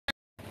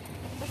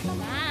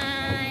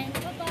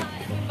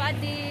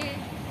Daddy.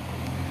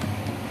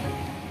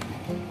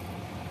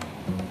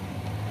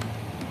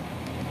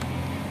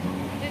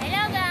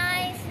 Hello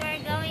guys,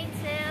 we're going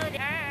to the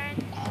earth.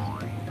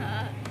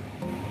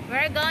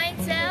 We're going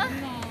to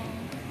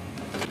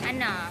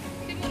ano?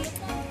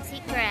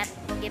 Secret.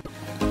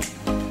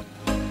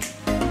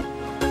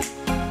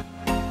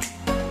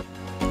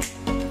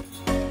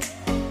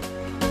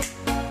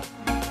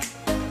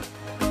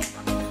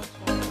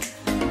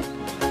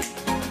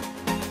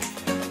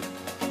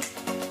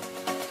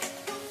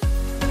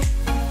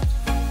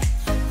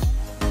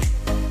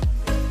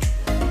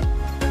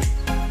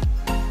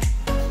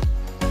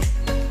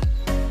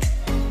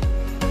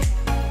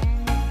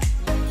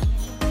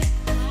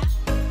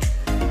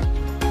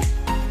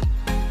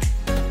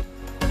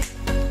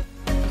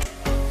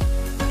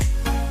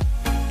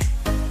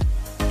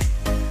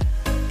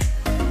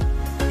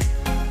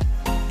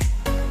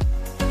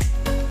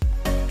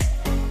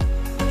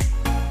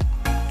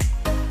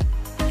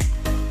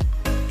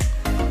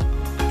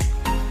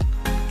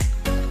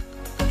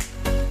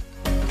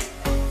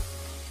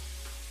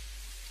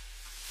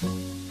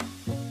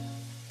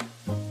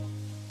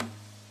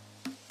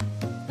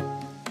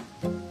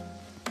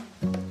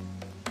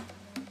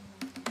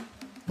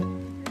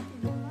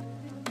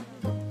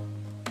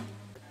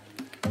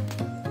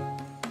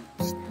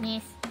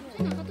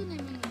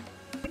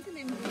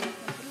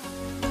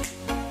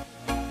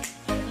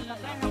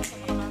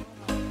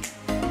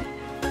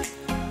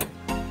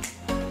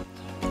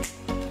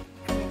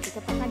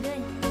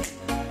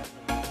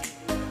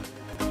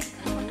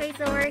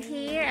 So we're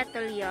here at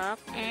Tulyok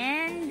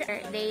and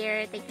they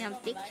are taking a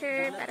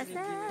picture para sa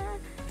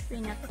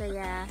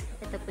Pinaksaya.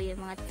 Ito po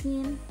yung mga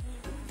team.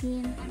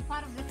 I'm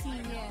part of the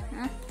team, yeah.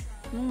 Huh?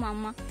 Yung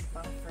mama.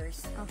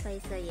 First. Okay,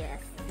 so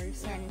yes.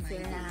 Yan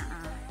sila.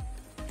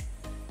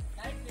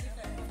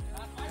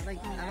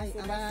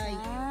 Alay.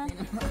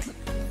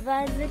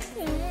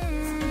 Vazakin.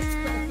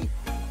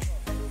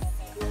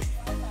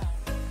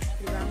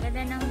 Diba? Ang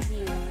ganda ng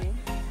view.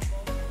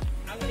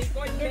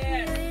 The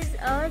view is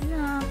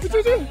awesome.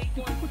 Puchuchuy!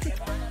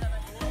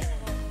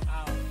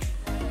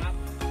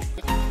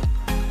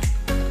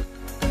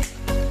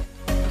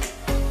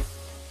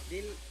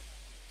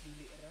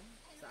 Dili ram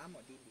sa amo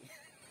dili.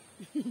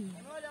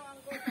 Ano lang ang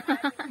ko?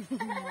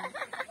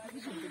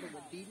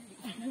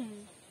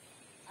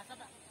 Asa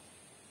ba?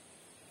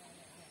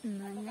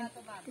 Mga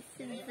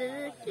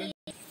Suzuki.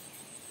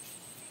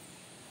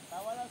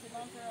 Tawa lang si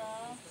Ma'am Sir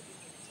ah.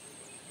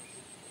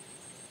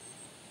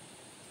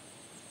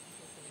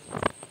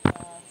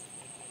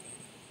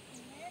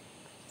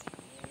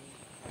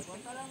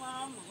 Magwanta lang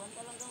ma'am,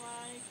 magwanta lang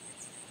kamay.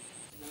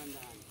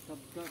 Dahan-dahan. Sab.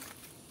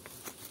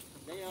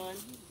 Dayon.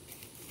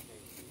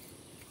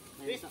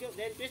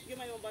 Twist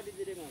gamay mo body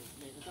diri ma'am.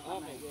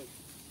 Okay, good.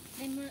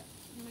 Then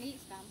mali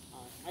stamp.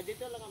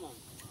 Dito lang ma'am.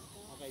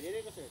 Okay,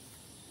 diri ko sir.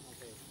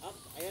 Okay. Up,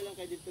 ayaw lang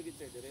kay dito gid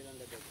sir, diri lang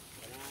dagdag.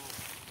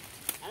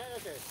 Ano na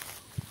sir?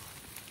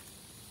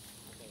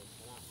 Okay,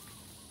 sana.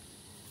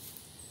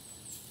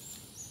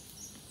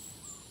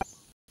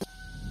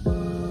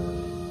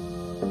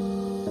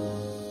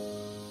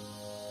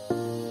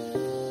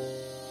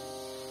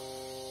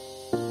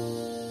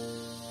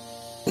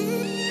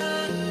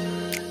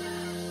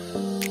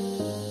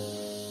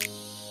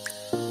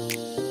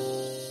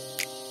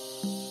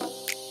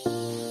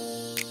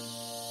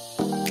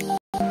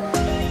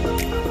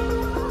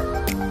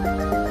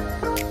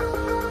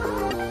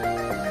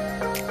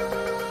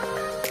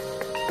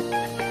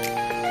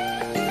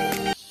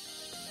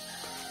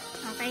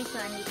 Okay, so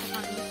andito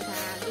kami sa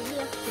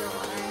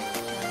Ikson.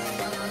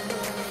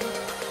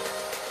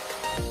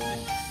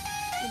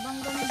 Ibang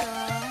ganda.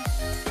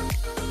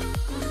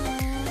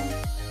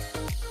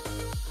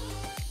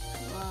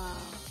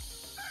 Wow.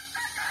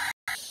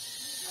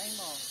 Ay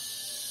mo.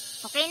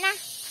 Okay na.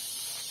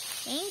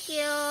 Thank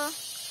you.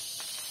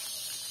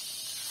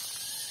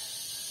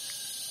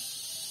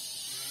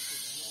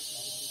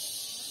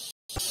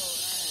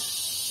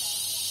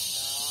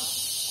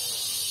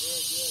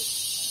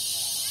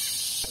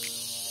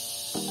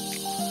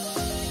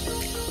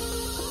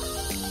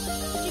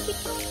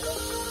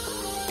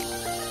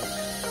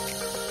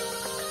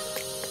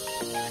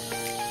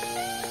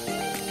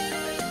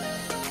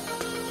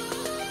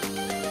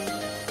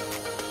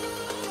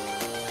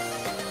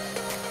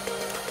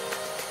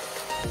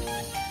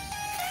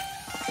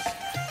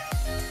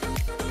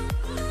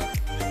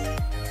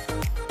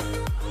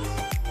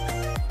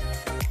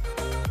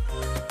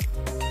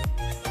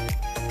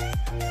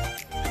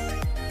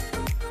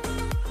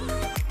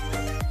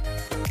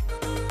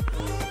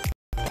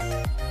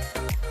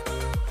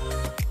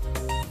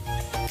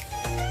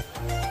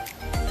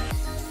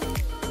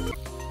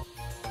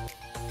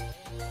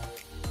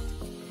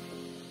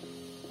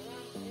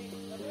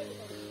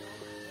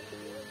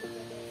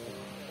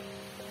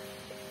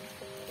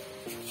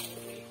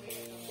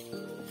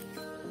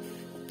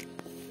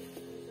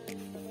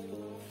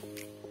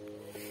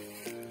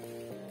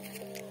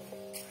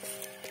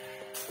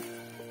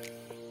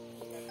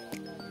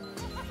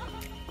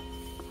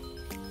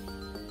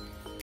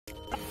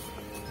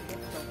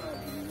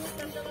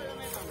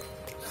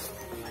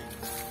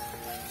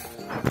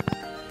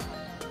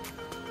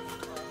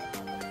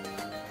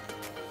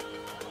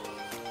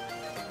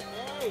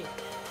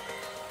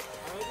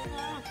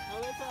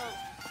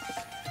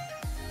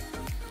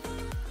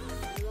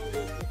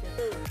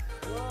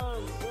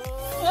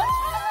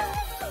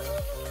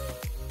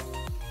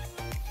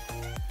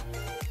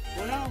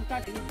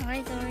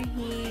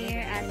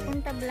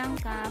 Punta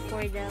Blanca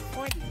for the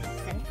fourth.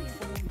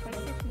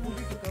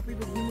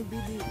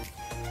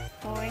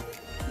 Fourth.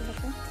 Ano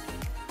po?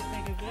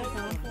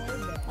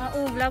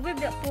 Vlogger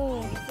ba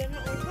po?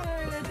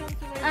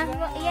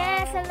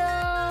 Yes,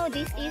 hello.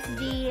 This is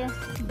the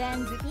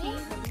band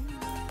team.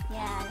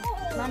 Yan.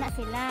 Mana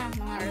sila.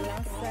 Mga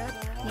last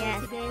set.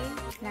 Yes.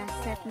 Last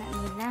set na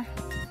nila.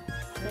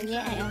 So,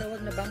 yeah.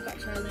 Tawag na bangka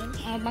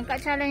challenge. Bangka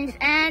challenge.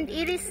 And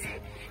it is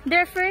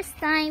their first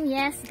time.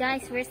 Yes,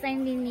 guys. First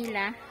time din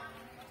nila.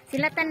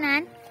 Sila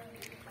tanan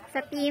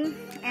sa team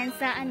and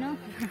sa ano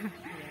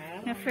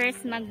na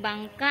first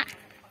magbangka.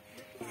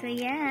 So,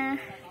 yeah.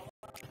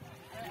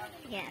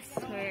 Yes,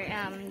 we're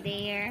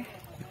there.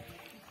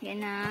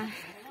 Yan na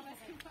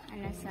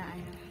ano sa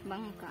ano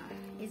bangka.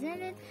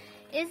 Isn't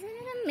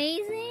it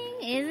amazing?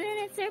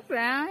 Isn't it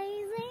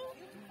surprising?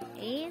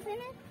 Isn't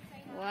it?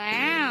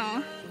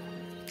 Wow.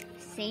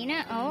 Say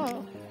na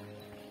oh.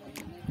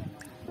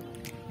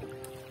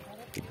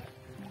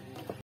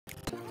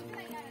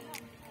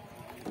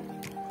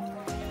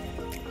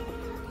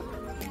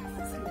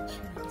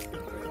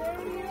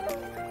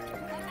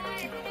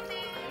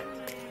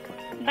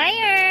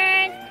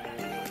 Bayern.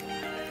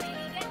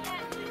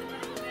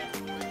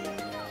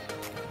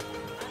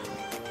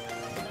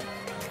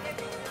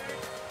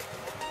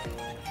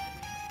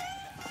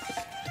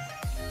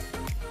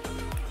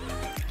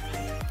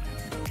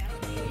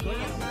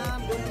 Gunit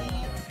ma'am,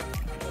 gunit.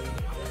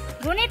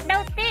 Gunit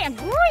daw te,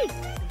 agoy.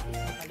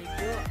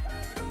 Kaligyo.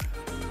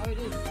 Ay,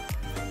 din.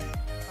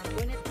 Pag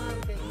gunit ma'am,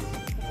 kay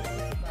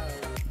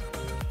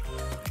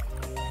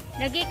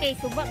Lagi kay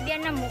subak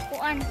diyan na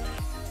mukuan.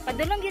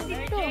 Padulong yun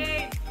dito.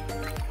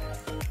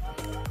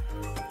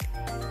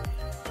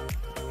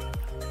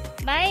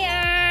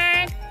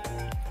 Bayern.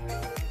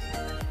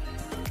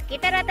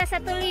 Kita rata sa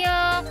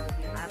tulyok.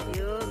 a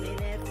few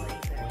minutes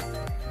later.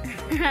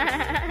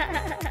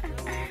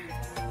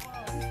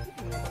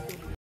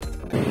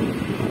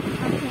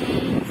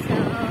 Okay, so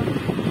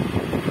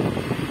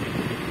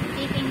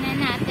titingnan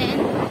natin.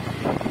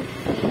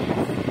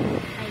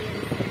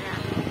 Ayun sila.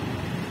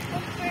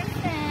 Oh,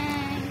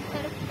 perfect.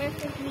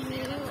 Perfect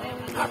view.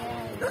 Oh,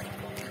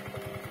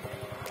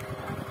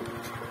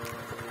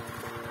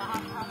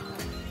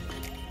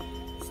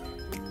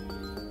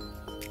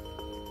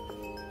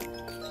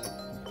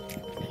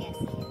 yes. Yes.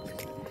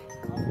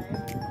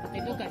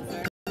 Ito ka,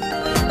 sir.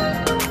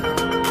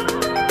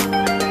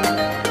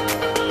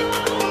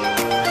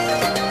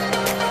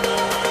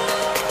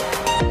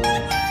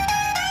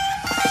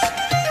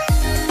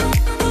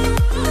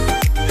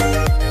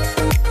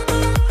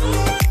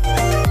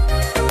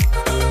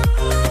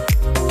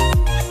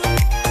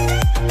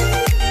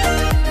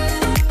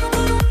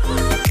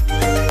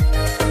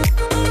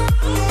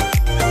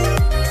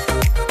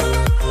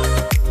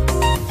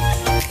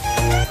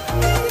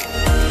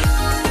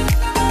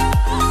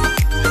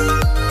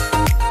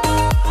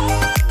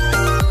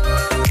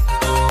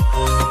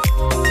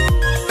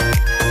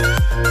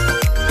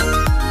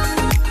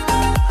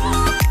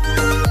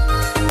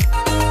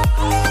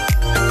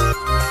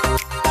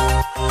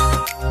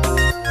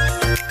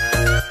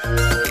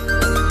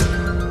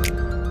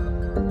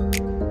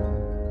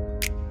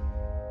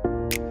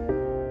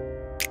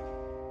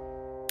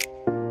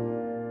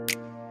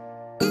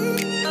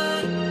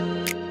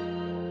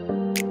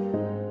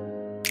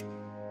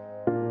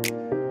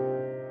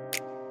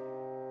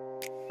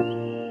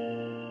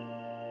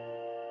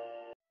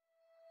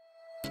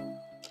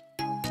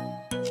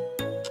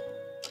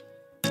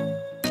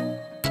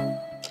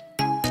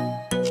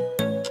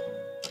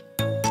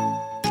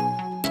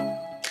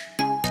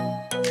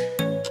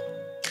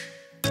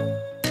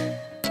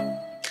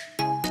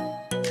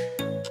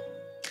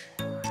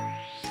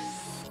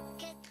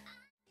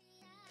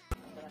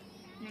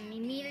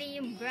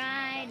 Namimili yung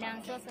bride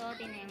ang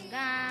susuotin ng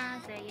gown.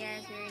 So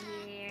yes, we're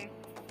here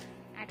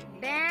at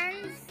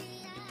Ben's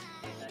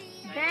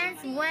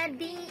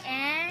wedding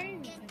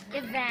and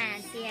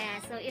events. Yeah,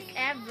 so if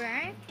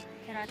ever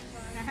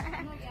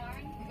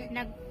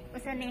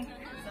usan eh.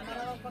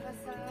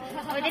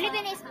 Oh, dili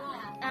binis.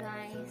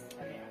 Guys.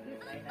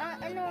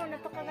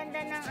 Napakaganda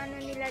ng ano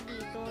nila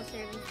dito.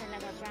 Service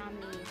talaga,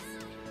 promise.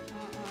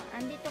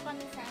 Andito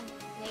kami sa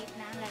wait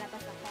na,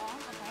 lalabas ako.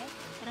 Okay?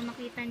 Para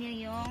makita niyo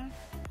yung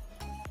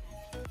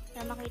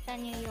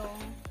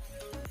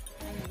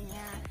ano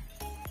niya.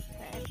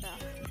 So,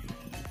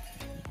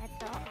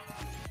 ito.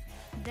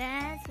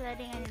 Dance,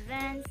 wedding and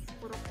events.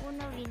 Puro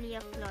puno,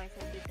 lilia floor. So,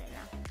 dito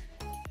lang.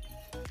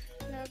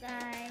 Hello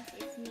guys,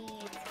 it's me.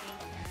 It's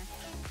Keisha.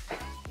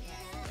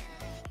 Yes.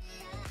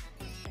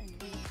 So,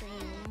 dito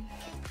yung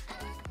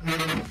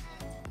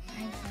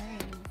ay, sorry.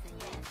 So,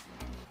 yes.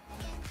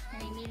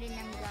 Namimili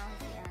ng gown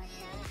si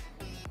ate.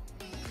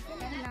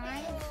 Isn't it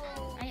nice?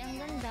 Ay, ang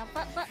ganda.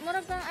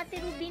 Murag kang ate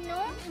Ruby,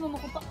 no? Imo mo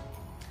ko pa.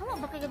 Tama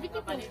ba kay gabi ko?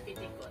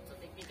 Panipitikot. So,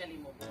 technically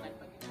mo, bukan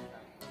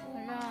pag-ipunta.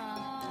 Wala.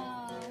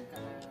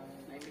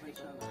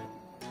 Na-invitation.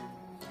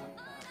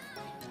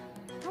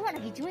 Hawa,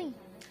 nag-joy.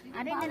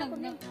 Aray na lang ko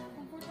na.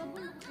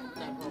 Comfortable.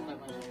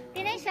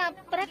 Tinay siya,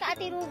 para ka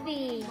ate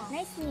Ruby.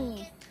 Nice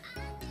ni.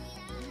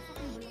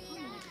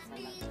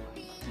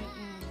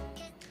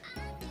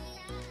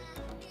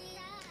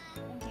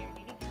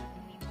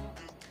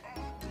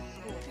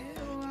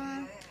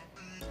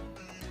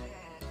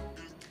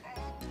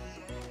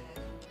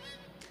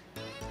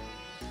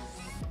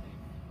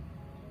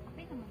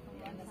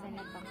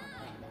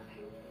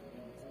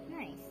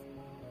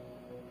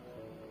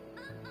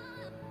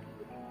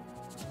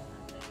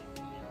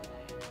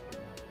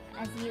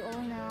 as you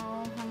all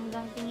know,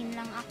 hanggang tingin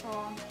lang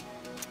ako.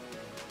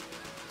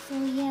 So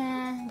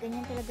yeah,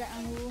 ganyan talaga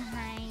ang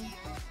buhay.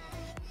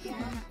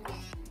 Yeah.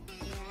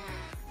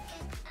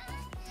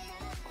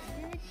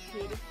 Isn't it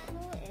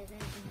beautiful? Isn't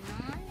it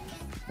nice?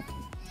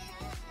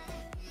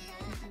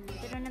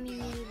 Pero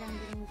namimili lang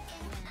din yan.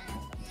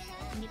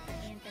 Hindi pa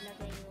yan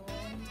talaga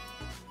yun.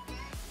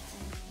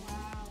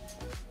 Wow.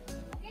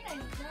 Okay na,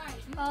 it's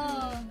nice.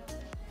 Oh.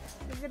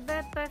 It's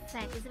about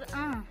perfect. It's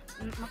about,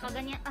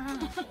 makaganyan.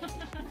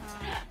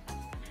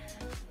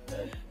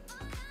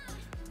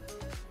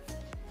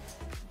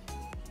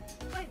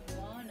 Ay,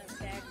 wow,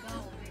 nagteka.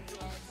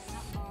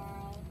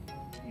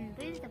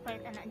 Pwede sa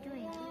palit anak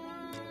Joy.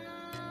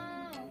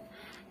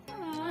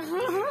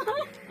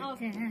 Oh.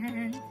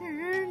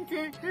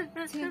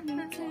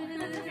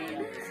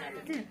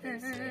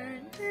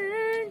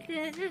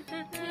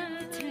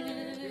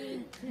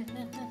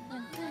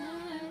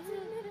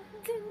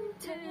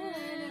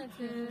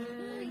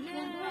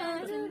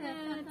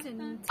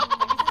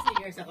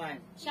 Singer sa kan.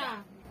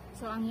 Siya.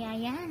 So, ang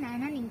yaya,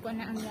 nananing ko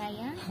na ang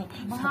yaya.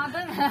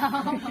 Mahaba na.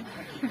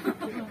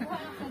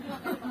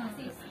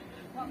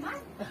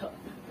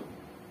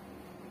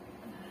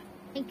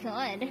 My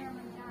God.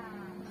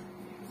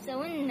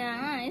 So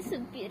nice.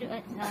 So beautiful.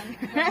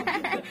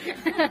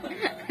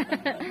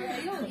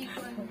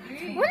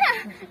 Wala.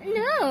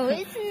 No,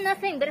 it's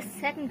nothing but a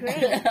second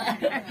grade.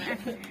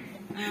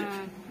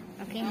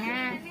 Okay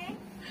na.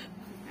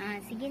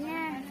 Sige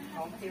na.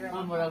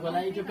 Murag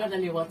wala yung ka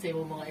naliwat sa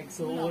imong mga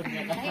igsuon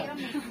nga ka.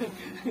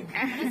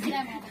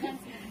 Sila mga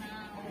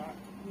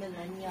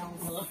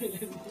Millennials.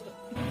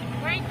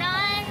 We're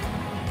done.